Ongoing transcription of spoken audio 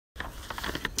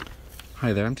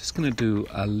Hi there, I'm just going to do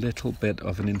a little bit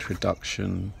of an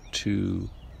introduction to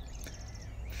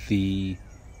the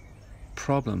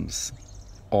problems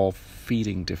of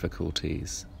feeding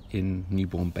difficulties in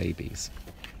newborn babies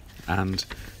and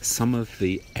some of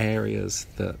the areas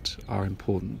that are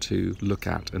important to look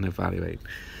at and evaluate.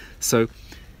 So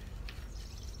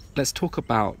let's talk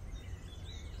about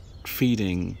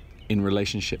feeding in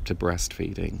relationship to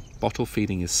breastfeeding. Bottle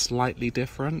feeding is slightly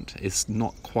different, it's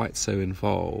not quite so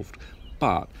involved,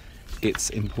 but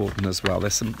it's important as well.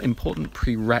 There's some important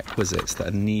prerequisites that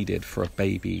are needed for a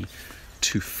baby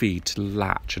to feed, to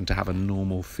latch, and to have a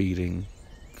normal feeding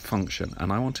function.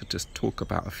 And I want to just talk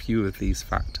about a few of these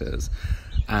factors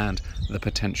and the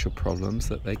potential problems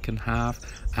that they can have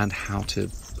and how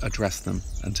to address them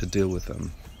and to deal with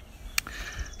them.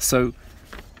 So,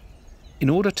 in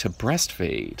order to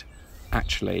breastfeed,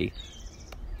 actually,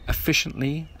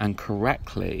 efficiently and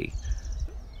correctly,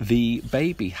 the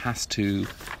baby has to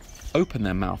open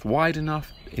their mouth wide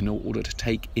enough in order to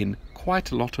take in quite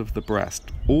a lot of the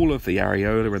breast, all of the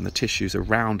areola and the tissues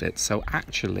around it. So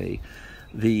actually,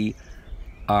 the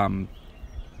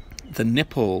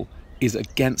nipple is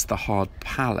against the hard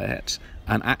palate,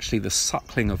 and actually the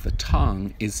suckling of the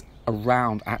tongue is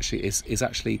around, is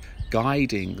actually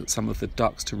guiding some of the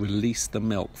ducts to release the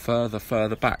milk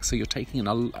further back. So you're taking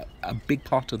in a big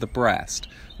part of the breast,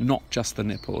 not just the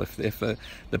nipple. If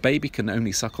the baby can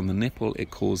only suck on the nipple,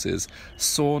 it causes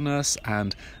soreness,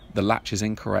 and the latch is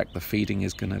incorrect, the feeding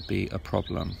is going to be a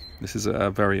problem. This is a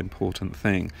very important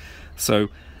thing. So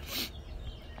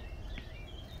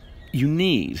you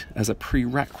need, as a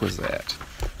prerequisite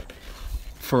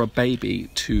for a baby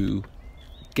to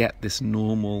get this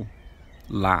normal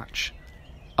latch,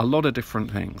 a lot of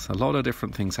different things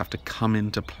have to come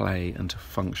into play and to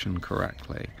function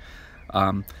correctly.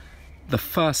 The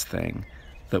first thing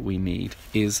that we need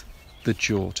is the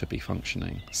jaw to be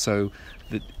functioning. So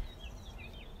the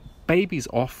babies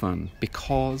often,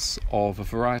 because of a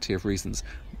variety of reasons,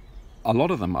 a lot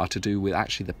of them are to do with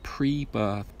actually the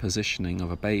pre-birth positioning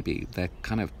of a baby. They're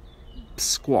kind of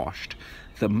squashed.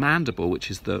 The mandible,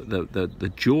 which is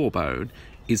the jawbone,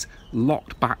 is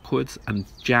locked backwards and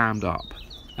jammed up.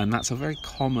 And that's a very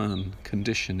common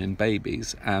condition in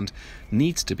babies and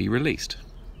needs to be released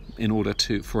in order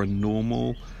for a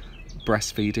normal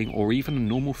breastfeeding or even a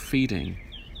normal feeding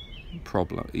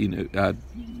problem,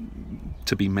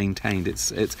 to be maintained.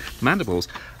 Its mandibles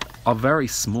are very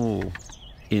small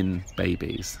in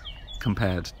babies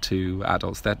compared to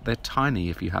adults. They're tiny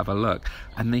if you have a look,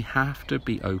 and they have to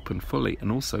be open fully,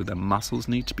 and also their muscles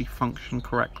need to be functioned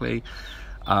correctly,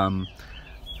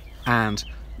 and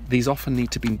these often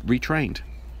need to be retrained,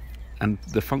 and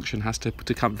the function has to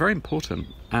become very important.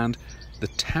 And the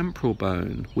temporal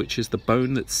bone, which is the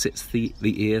bone that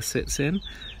the ear sits in,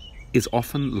 is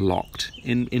often locked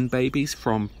in babies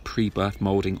from pre-birth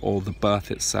molding or the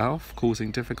birth itself, causing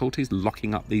difficulties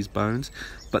locking up these bones.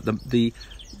 But the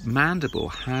mandible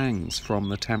hangs from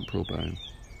the temporal bone.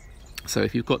 So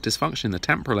if you've got dysfunction in the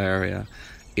temporal area,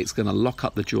 it's going to lock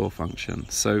up the jaw function.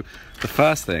 So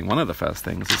one of the first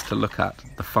things is to look at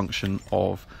the function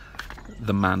of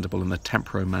the mandible and the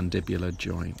temporomandibular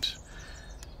joint.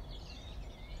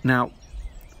 Now,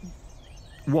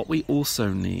 what we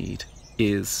also need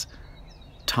is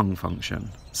tongue function.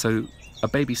 So a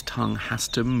baby's tongue has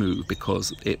to move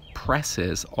because it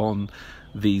presses on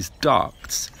these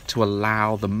ducts to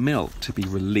allow the milk to be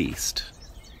released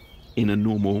in a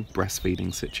normal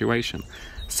breastfeeding situation.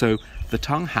 So the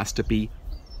tongue has to be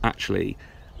actually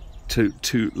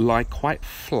to lie quite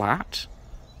flat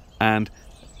and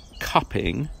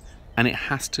cupping, and it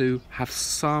has to have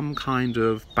some kind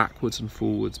of backwards and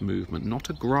forwards movement, not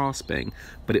a grasping,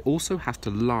 but it also has to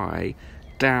lie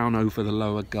down over the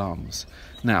lower gums.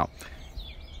 Now,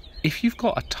 if you've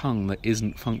got a tongue that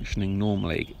isn't functioning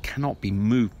normally, it cannot be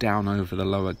moved down over the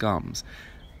lower gums,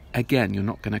 again, you're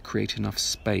not going to create enough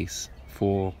space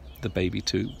for the baby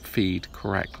to feed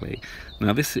correctly.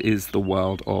 Now, this is the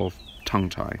world of tongue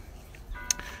tie,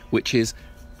 which is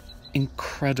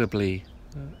incredibly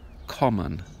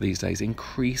common these days,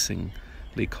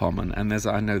 increasingly common. And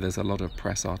I know there's a lot of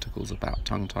press articles about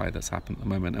tongue tie that's happened at the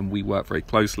moment, and we work very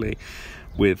closely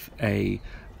with a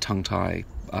tongue tie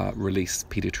release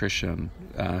pediatrician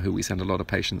who we send a lot of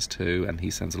patients to, and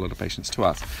he sends a lot of patients to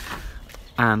us.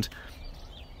 And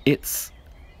it's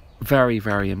very,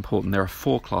 very important. There are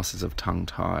 4 classes of tongue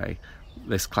tie.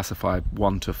 this classified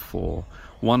 1 to 4.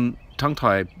 Tongue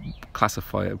tie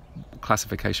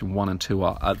classification 1 and 2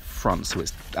 are at front, so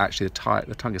it's actually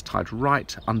the tongue is tied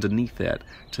right underneath it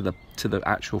to the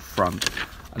actual front.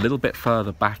 A little bit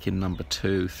further back in number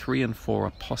 2, 3 and 4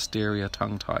 are posterior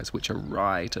tongue ties, which are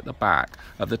right at the back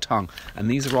of the tongue,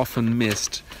 and these are often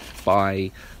missed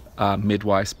by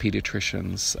midwives,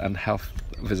 pediatricians, and health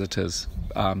visitors,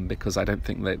 because I don't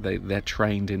think they're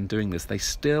trained in doing this.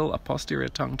 A posterior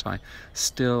tongue tie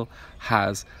still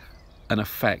has an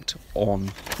effect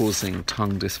on causing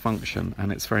tongue dysfunction,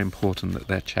 and it's very important that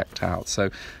they're checked out. So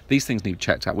these things need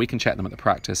checked out. We can check them at the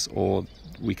practice, or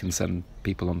we can send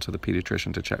people on to the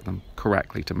pediatrician to check them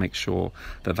correctly to make sure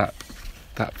that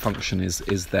function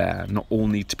is there. Not all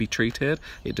need to be treated.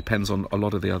 It depends on a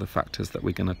lot of the other factors that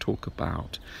we're going to talk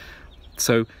about.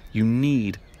 So you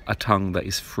need a tongue that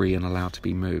is free and allowed to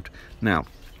be moved. Now,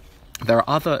 there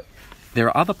are other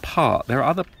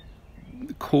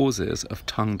causes of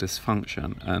tongue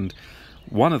dysfunction, and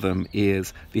one of them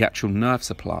is the actual nerve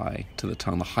supply to the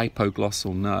tongue, the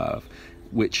hypoglossal nerve,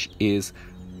 which is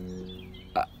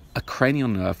a cranial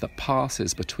nerve that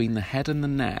passes between the head and the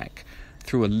neck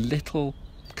through a little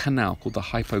canal called the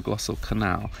hypoglossal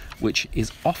canal, which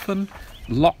is often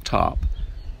locked up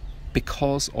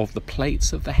because of the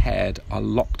plates of the head are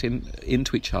locked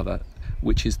into each other,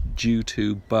 which is due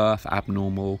to birth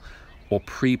abnormal or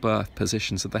pre-birth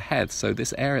positions of the head. So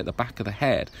this area at the back of the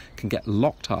head can get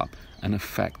locked up and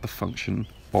affect the function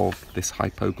of this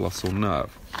hypoglossal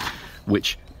nerve,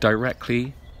 which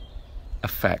directly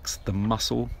affects the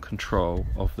muscle control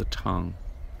of the tongue.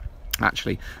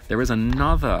 Actually, there is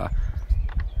another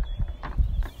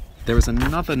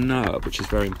nerve which is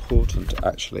very important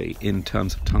actually in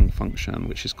terms of tongue function,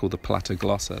 which is called the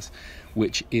palatoglossus,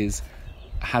 which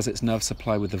has its nerve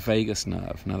supply with the vagus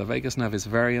nerve. Now, the vagus nerve is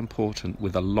very important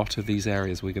with a lot of these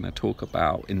areas we're going to talk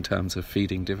about in terms of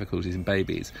feeding difficulties in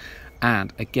babies.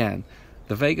 And again,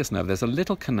 the vagus nerve, there's a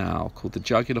little canal called the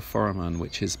jugular foramen,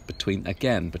 which is between the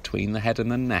head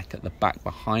and the neck at the back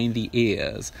behind the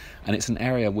ears, and it's an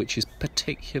area which is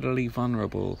particularly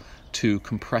vulnerable to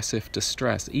compressive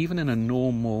distress. Even in a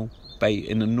normal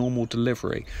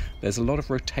delivery, there's a lot of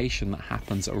rotation that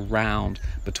happens around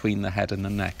between the head and the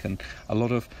neck, and a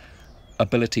lot of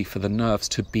ability for the nerves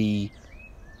to be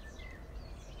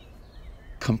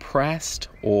compressed,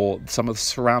 or some of the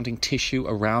surrounding tissue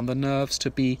around the nerves to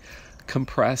be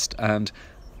compressed, and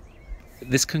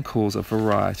this can cause a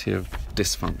variety of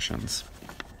dysfunctions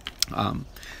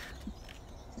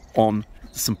on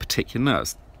some particular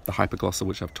nerves. The hypoglossal,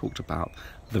 which I've talked about,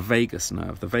 the vagus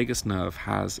nerve. The vagus nerve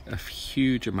has a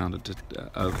huge amount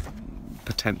of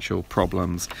potential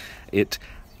problems.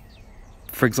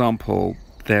 For example,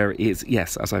 there is,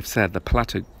 yes, as I've said, the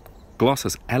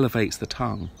palatoglossus elevates the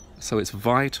tongue. So it's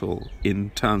vital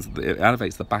in terms of, it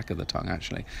elevates the back of the tongue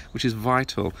actually, which is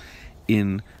vital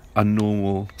in a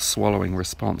normal swallowing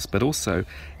response. But also,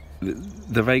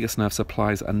 the vagus nerve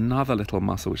supplies another little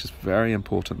muscle which is very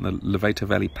important, the levator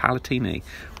veli palatini,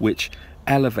 which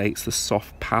elevates the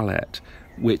soft palate,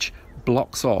 which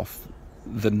blocks off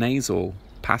the nasal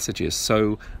passages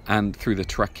and through the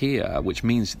trachea, which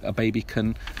means a baby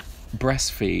can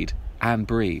breastfeed and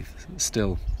breathe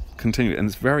still continue. And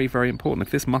it's very, very important.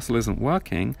 If this muscle isn't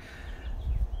working,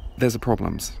 there's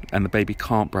problems, and the baby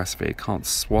can't breastfeed, can't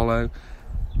swallow.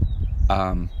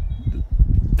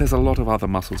 There's a lot of other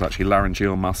muscles, actually,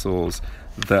 laryngeal muscles,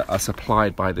 that are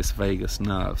supplied by this vagus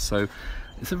nerve. So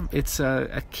it's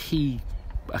a key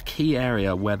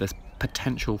area where there's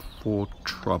potential for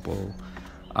trouble.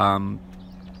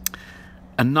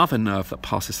 Another nerve that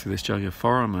passes through this jugular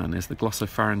foramen is the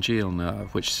glossopharyngeal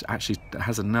nerve, which actually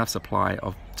has a nerve supply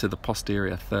to the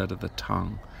posterior third of the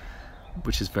tongue,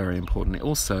 which is very important. It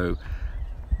also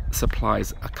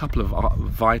supplies a couple of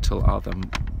vital other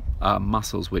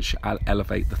muscles which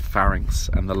elevate the pharynx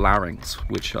and the larynx,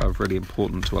 which are really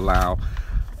important to allow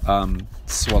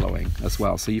swallowing as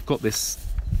well. So you've got this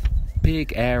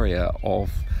big area of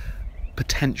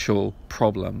potential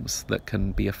problems that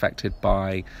can be affected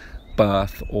by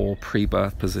birth or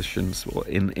pre-birth positions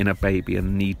in a baby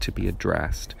and need to be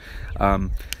addressed.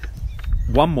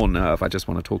 One more nerve I just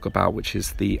want to talk about, which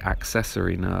is the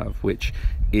accessory nerve, which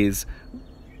is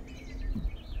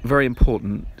very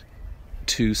important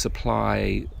to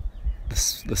supply the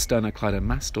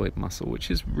sternocleidomastoid muscle, which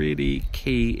is really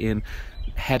key in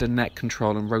head and neck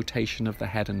control and rotation of the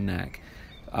head and neck,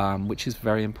 which is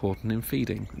very important in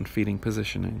feeding and feeding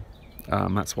positioning.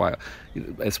 That's why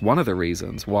it's one of the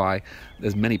reasons why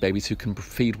there's many babies who can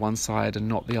feed one side and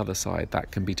not the other side.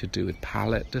 That can be to do with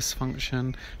palate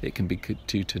dysfunction, it can be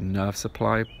due to nerve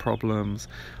supply problems,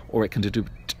 or it can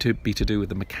be to do with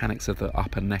the mechanics of the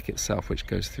upper neck itself, which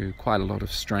goes through quite a lot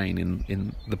of strain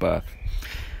in the birth.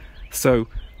 So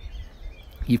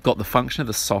you've got the function of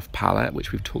the soft palate,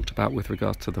 which we've talked about with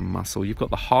regards to the muscle. You've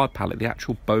got the hard palate, the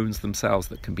actual bones themselves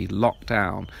that can be locked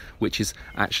down, which is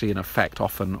actually an effect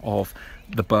often of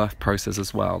the birth process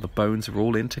as well. The bones are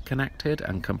all interconnected,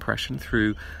 and compression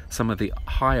through some of the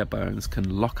higher bones can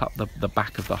lock up the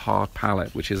back of the hard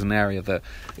palate, which is an area that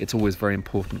it's always very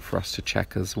important for us to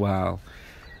check as well.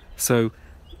 So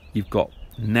you've got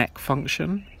neck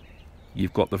function,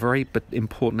 you've got the very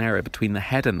important area between the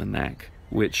head and the neck,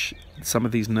 which some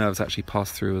of these nerves actually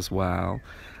pass through as well.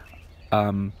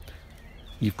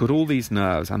 You've got all these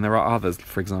nerves, and there are others,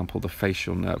 for example, the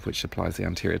facial nerve, which supplies the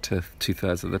anterior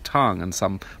two-thirds of the tongue and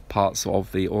some parts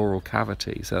of the oral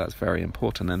cavity, so that's very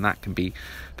important, and that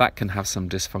can have some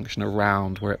dysfunction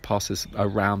around where it passes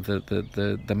around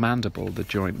the mandible, the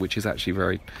joint, which is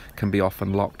actually can be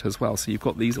often locked as well. So you've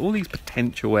got all these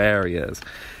potential areas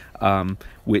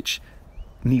which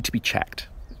need to be checked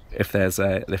if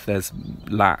there's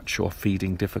latch or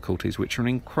feeding difficulties, which are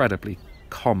incredibly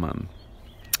common.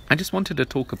 I just wanted to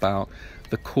talk about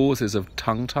the causes of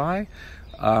tongue tie.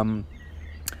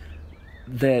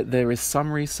 There is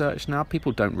some research now.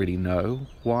 People don't really know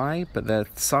why, but there's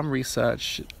some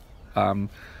research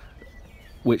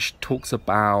which talks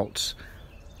about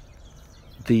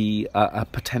a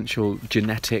potential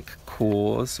genetic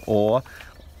cause or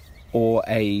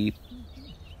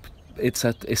it's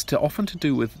often to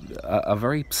do with a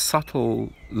very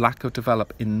subtle lack of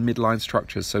development in midline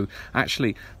structures. So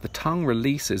actually the tongue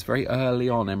releases very early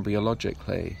on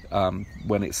embryologically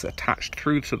when it's attached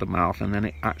through to the mouth, and then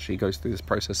it actually goes through this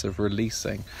process of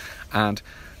releasing, and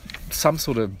some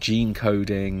sort of gene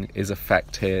coding is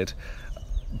affected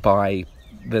by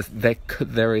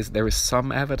there is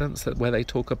some evidence that where they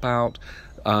talk about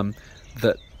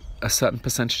that a certain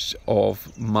percentage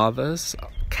of mothers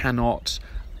cannot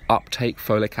uptake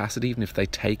folic acid. Even if they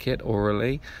take it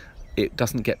orally, it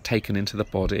doesn't get taken into the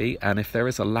body, and if there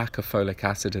is a lack of folic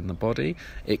acid in the body,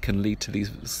 it can lead to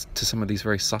some of these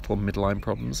very subtle midline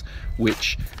problems,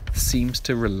 which seems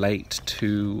to relate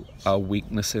to a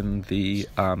weakness in the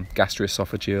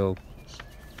gastroesophageal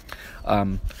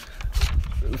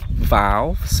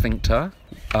valve sphincter,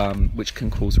 which can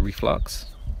cause reflux.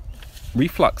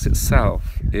 Reflux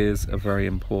itself is a very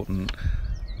important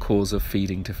cause of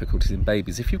feeding difficulties in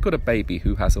babies. If you've got a baby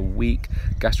who has a weak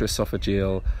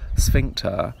gastroesophageal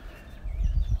sphincter,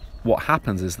 what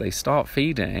happens is they start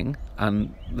feeding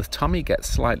and the tummy gets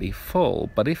slightly full,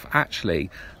 but if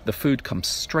actually the food comes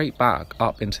straight back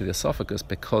up into the esophagus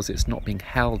because it's not being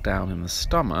held down in the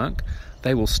stomach,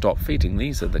 they will stop feeding.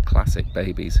 These are the classic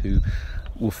babies who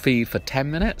will feed for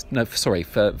 10 minutes,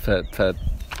 for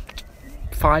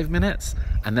 5 minutes,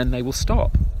 and then they will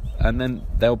stop. And then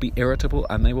they'll be irritable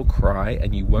and they will cry,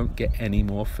 and you won't get any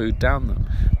more food down them.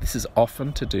 This is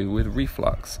often to do with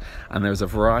reflux, and there's a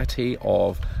variety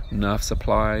of nerve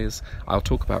supplies. I'll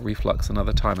talk about reflux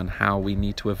another time and how we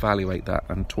need to evaluate that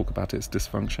and talk about its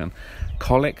dysfunction.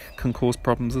 Colic can cause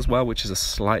problems as well, which is a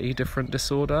slightly different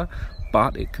disorder,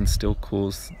 but it can still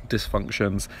cause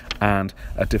dysfunctions and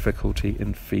a difficulty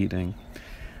in feeding.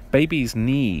 Babies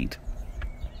need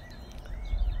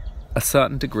a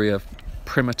certain degree of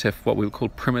what we would call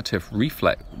primitive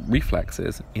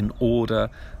reflexes in order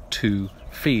to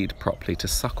feed properly, to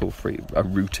suckle free. A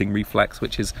rooting reflex,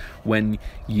 which is when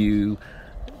you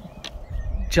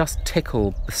just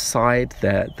tickle beside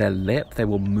their lip, they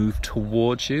will move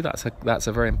towards you. That's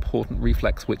a very important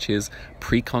reflex, which is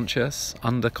preconscious,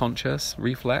 underconscious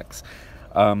reflex.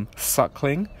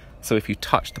 Suckling, so if you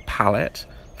touch the palate,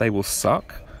 they will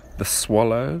suck. The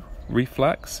swallow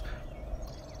reflex.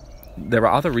 There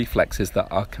are other reflexes that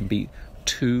can be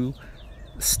too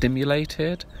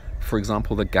stimulated. For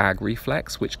example, the gag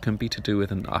reflex, which can be to do with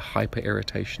a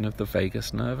hyperirritation of the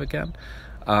vagus nerve again.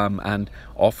 And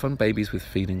often babies with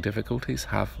feeding difficulties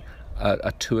have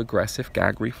a too aggressive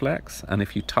gag reflex. And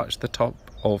if you touch the top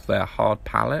of their hard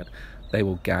palate, they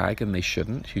will gag, and they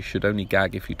shouldn't. You should only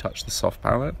gag if you touch the soft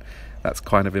palate. That's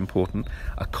kind of important.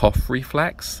 A cough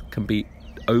reflex can be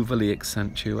overly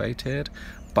accentuated,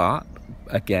 but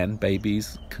again,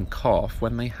 babies can cough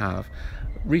when they have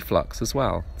reflux as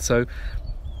well. So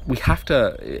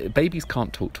babies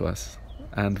can't talk to us,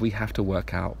 and we have to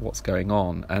work out what's going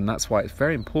on. And that's why it's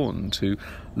very important to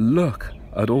look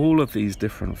at all of these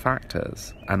different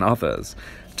factors and others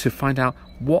to find out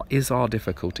what is our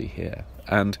difficulty here.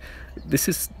 And this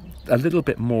is a little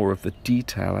bit more of the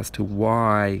detail as to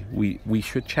why we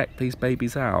should check these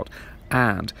babies out,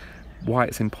 and why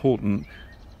it's important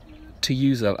to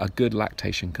use a good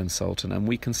lactation consultant. And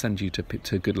we can send you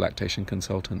to good lactation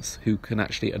consultants who can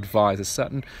actually advise of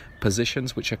certain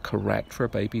positions which are correct for a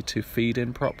baby to feed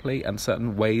in properly, and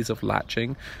certain ways of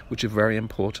latching which are very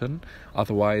important.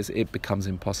 Otherwise it becomes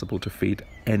impossible to feed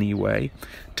anyway.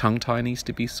 Tongue tie needs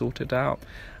to be sorted out.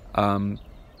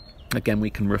 Again,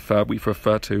 we've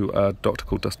referred to a doctor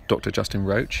called Dr. Justin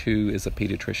Roach, who is a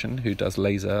paediatrician who does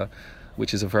laser,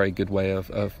 which is a very good way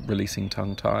of releasing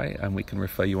tongue tie, and we can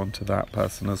refer you on to that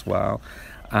person as well.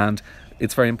 And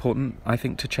it's very important, I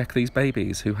think, to check these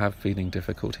babies who have feeding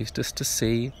difficulties, just to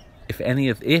see if any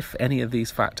of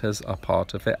these factors are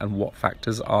part of it, and what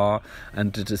factors are,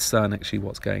 and to discern actually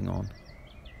what's going on.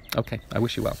 Okay, I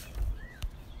wish you well.